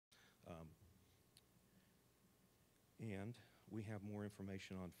and we have more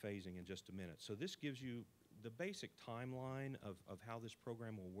information on phasing in just a minute. So this gives you the basic timeline of how this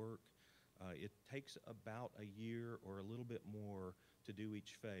program will work. It takes about a year or a little bit more to do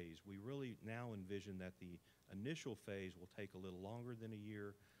each phase. We really now envision that the initial phase will take a little longer than a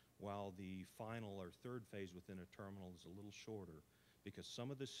year, while the final or third phase within a terminal is a little shorter, because some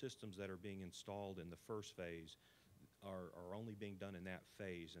of the systems that are being installed in the first phase are only being done in that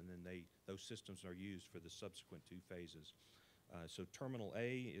phase, and then those systems are used for the subsequent two phases. So Terminal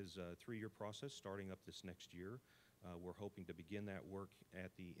A is a 3-year process starting up this next year. We're hoping to begin that work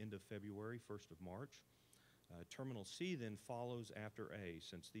at the end of February, 1st of March. Terminal C then follows after A.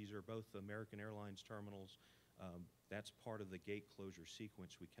 Since these are both American Airlines terminals, that's part of the gate closure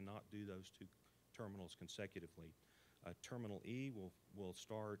sequence. We cannot do those two terminals consecutively. Terminal E will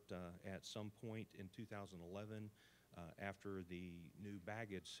start at some point in 2011 after the new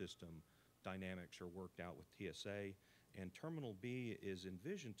baggage system dynamics are worked out with TSA. And Terminal B is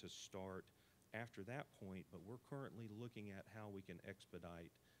envisioned to start after that point, but we're currently looking at how we can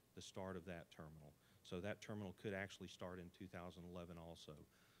expedite the start of that terminal. So that terminal could actually start in 2011 also.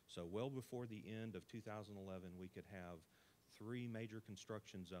 So well before the end of 2011, we could have 3 major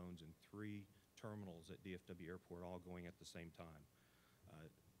construction zones and 3 terminals at DFW Airport all going at the same time.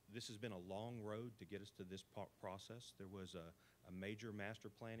 This has been a long road to get us to this process. There was a major master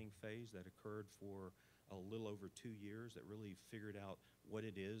planning phase that occurred for a little over 2 years that really figured out what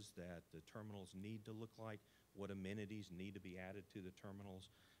it is that the terminals need to look like, what amenities need to be added to the terminals.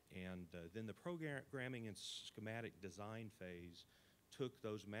 And then the programming and schematic design phase took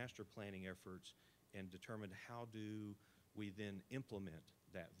those master planning efforts and determined how do we then implement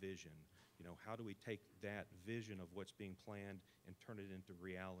that vision. You know, how do we take that vision of what's being planned and turn it into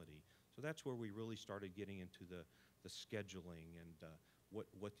reality? So that's where we really started getting into the scheduling and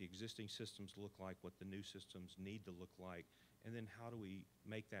what the existing systems look like, what the new systems need to look like, and then how do we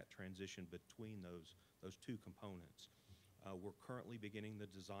make that transition between those two components. We're currently beginning the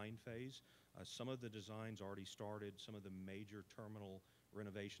design phase. Some of the designs already started. Some of the major terminal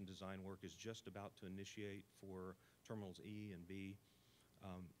renovation design work is just about to initiate for terminals E and B.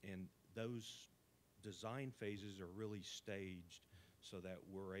 And those design phases are really staged so that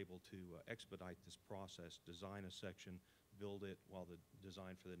we're able to expedite this process, design a section, build it while the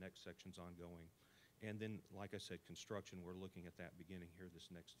design for the next section's ongoing. And then, like I said, construction, we're looking at that beginning here this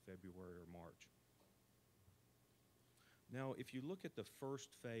next February or March. Now, if you look at the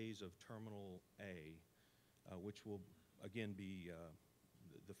first phase of Terminal A, which will, again, be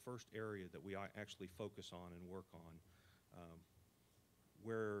the first area that we actually focus on and work on,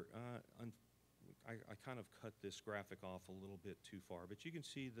 where I kind of cut this graphic off a little bit too far, but you can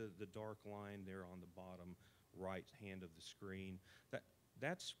see the dark line there on the bottom right hand of the screen.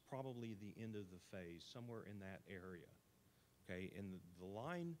 That's probably the end of the phase, somewhere in that area. Okay, and the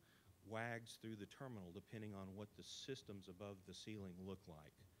line wags through the terminal depending on what the systems above the ceiling look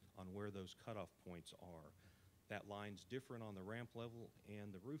like, on where those cutoff points are. That line's different on the ramp level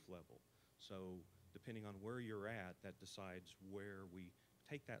and the roof level. So depending on where you're at, that decides where we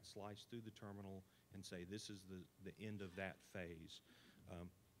take that slice through the terminal and say this is the end of that phase.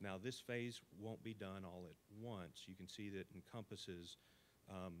 Now this phase won't be done all at once. You can see that it encompasses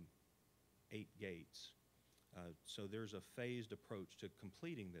 8 gates. So there's a phased approach to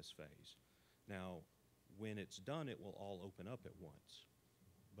completing this phase. Now, when it's done, it will all open up at once.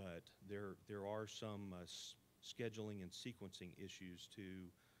 But there are some scheduling and sequencing issues to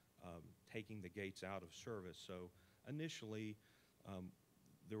taking the gates out of service. So initially,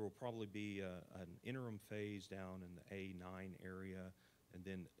 there will probably be an interim phase down in the A9 area, and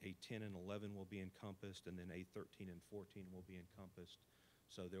then A10 and 11 will be encompassed, and then A13 and 14 will be encompassed.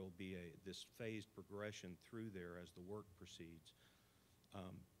 So there will be this phased progression through there as the work proceeds.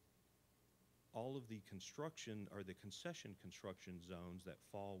 All of the construction or the concession construction zones that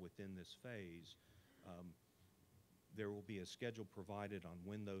fall within this phase, there will be a schedule provided on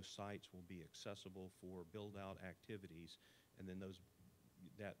when those sites will be accessible for build-out activities, and then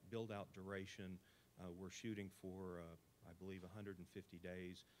that build-out duration, we're shooting for, I believe, 150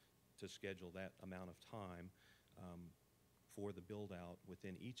 days to schedule that amount of time for the build-out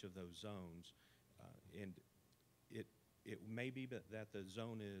within each of those zones. And it may be that the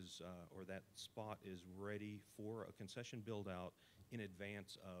zone is, or that spot is ready for a concession build-out in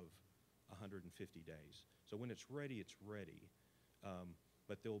advance of 150 days. So when it's ready, it's ready.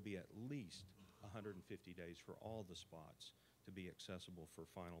 But there will be at least 150 days for all the spots to be accessible for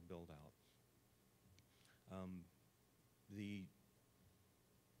final build-out. The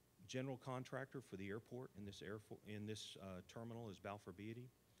general contractor for the airport in this terminal is Balfour Beatty,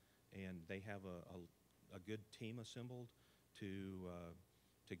 and they have a good team assembled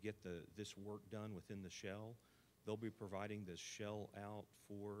to get this work done within the shell. They'll be providing this shell out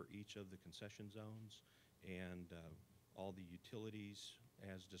for each of the concession zones and all the utilities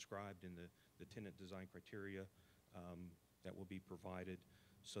as described in the tenant design criteria that will be provided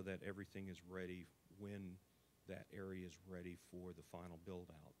so that everything is ready when that area is ready for the final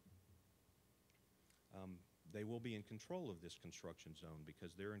build out. They will be in control of this construction zone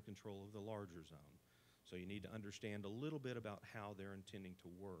because they're in control of the larger zone. So you need to understand a little bit about how they're intending to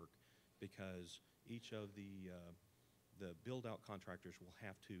work, because each of the build-out contractors will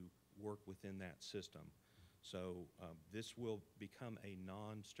have to work within that system. So this will become a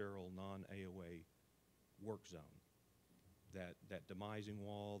non-sterile, non-AOA work zone. That demising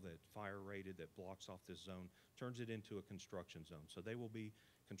wall, that fire rated, that blocks off this zone, turns it into a construction zone. So they will be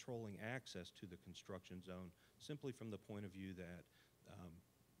controlling access to the construction zone simply from the point of view that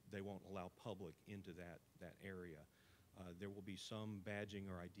they won't allow public into that area. There will be some badging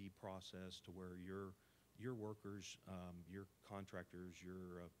or ID process to where your workers, your contractors,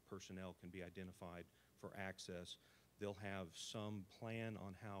 your personnel can be identified for access. They'll have some plan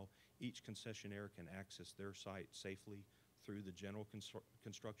on how each concessionaire can access their site safely through the general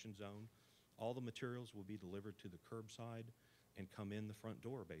construction zone. All the materials will be delivered to the curbside and come in the front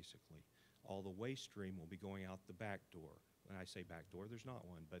door, basically. All the waste stream will be going out the back door. When I say back door, there's not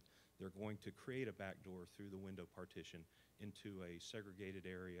one, but they're going to create a back door through the window partition into a segregated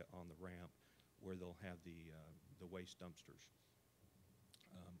area on the ramp where they'll have the waste dumpsters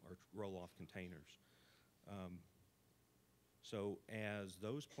or roll-off containers. So as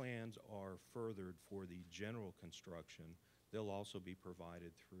those plans are furthered for the general construction, they'll also be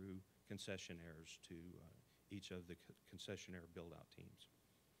provided through concessionaires to each of the concessionaire build-out teams.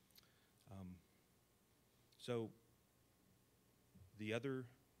 So the other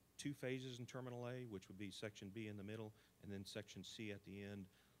two phases in Terminal A, which would be Section B in the middle and then Section C at the end,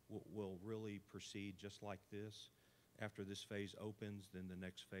 will really proceed just like this. After this phase opens, then the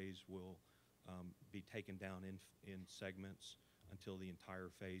next phase will be taken down in segments until the entire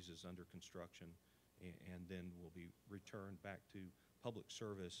phase is under construction, and then will be returned back to public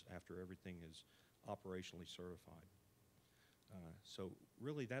service after everything is operationally certified. So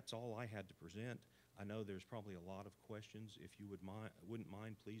really that's all I had to present. I know there's probably a lot of questions. If you wouldn't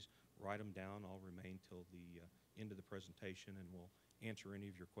mind, please write them down. I'll remain till the end of the presentation, and we'll answer any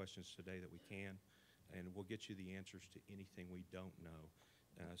of your questions today that we can, and we'll get you the answers to anything we don't know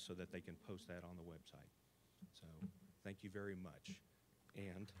so that they can post that on the website. So thank you very much.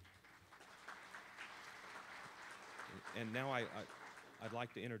 And now I'd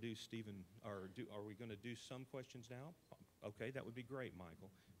like to introduce Stephen, or are we going to do some questions now? Okay, that would be great, Michael.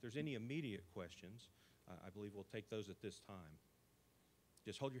 If there's any immediate questions, I believe we'll take those at this time.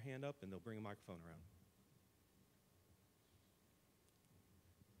 Just hold your hand up and they'll bring a microphone around.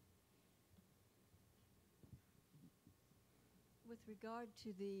 With regard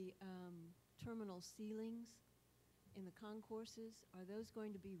to the terminal ceilings in the concourses, are those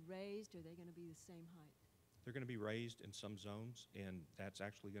going to be raised, or are they going to be the same height? They're going to be raised in some zones, and that's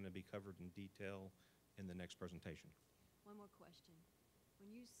actually going to be covered in detail in the next presentation. One more question.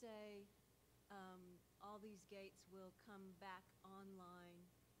 When you say all these gates will come back online,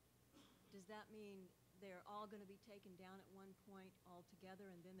 does that mean they're all going to be taken down at one point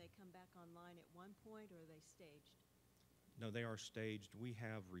altogether and then they come back online at one point, or are they staged? No, they are staged. We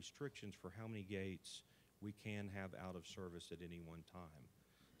have restrictions for how many gates we can have out of service at any one time.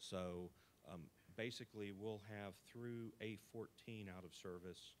 So basically, we'll have through A14 out of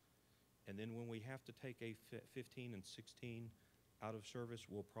service, and then when we have to take A15 and 16 out of service,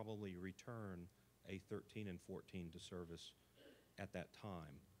 we'll probably return A13 and 14 to service at that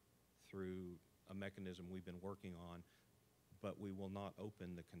time through a mechanism we've been working on, but we will not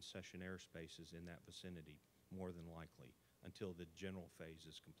open the concessionaire spaces in that vicinity, more than likely, until the general phase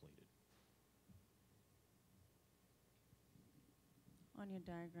is completed. On your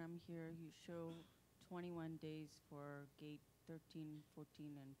diagram here, you show 21 days for gate 13,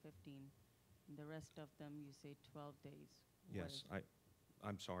 14, and 15. And the rest of them, you say 12 days. Yes,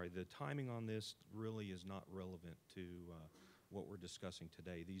 I'm sorry. The timing on this really is not relevant to what we're discussing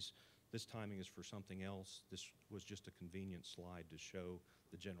today. This timing is for something else. This was just a convenient slide to show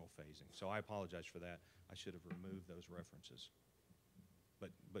the general phasing. So I apologize for that. I should have removed those references.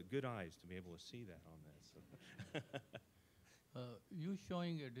 But good eyes to be able to see that on this. You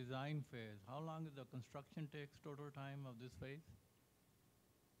showing a design phase. How long is the construction takes total time of this phase?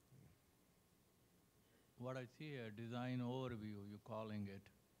 What I see here, design overview, you're calling it.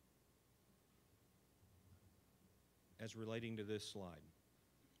 As relating to this slide,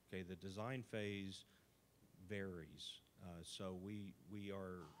 okay, the design phase varies. So we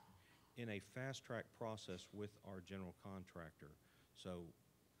are in a fast-track process with our general contractor. So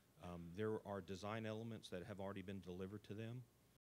there are design elements that have already been delivered to them,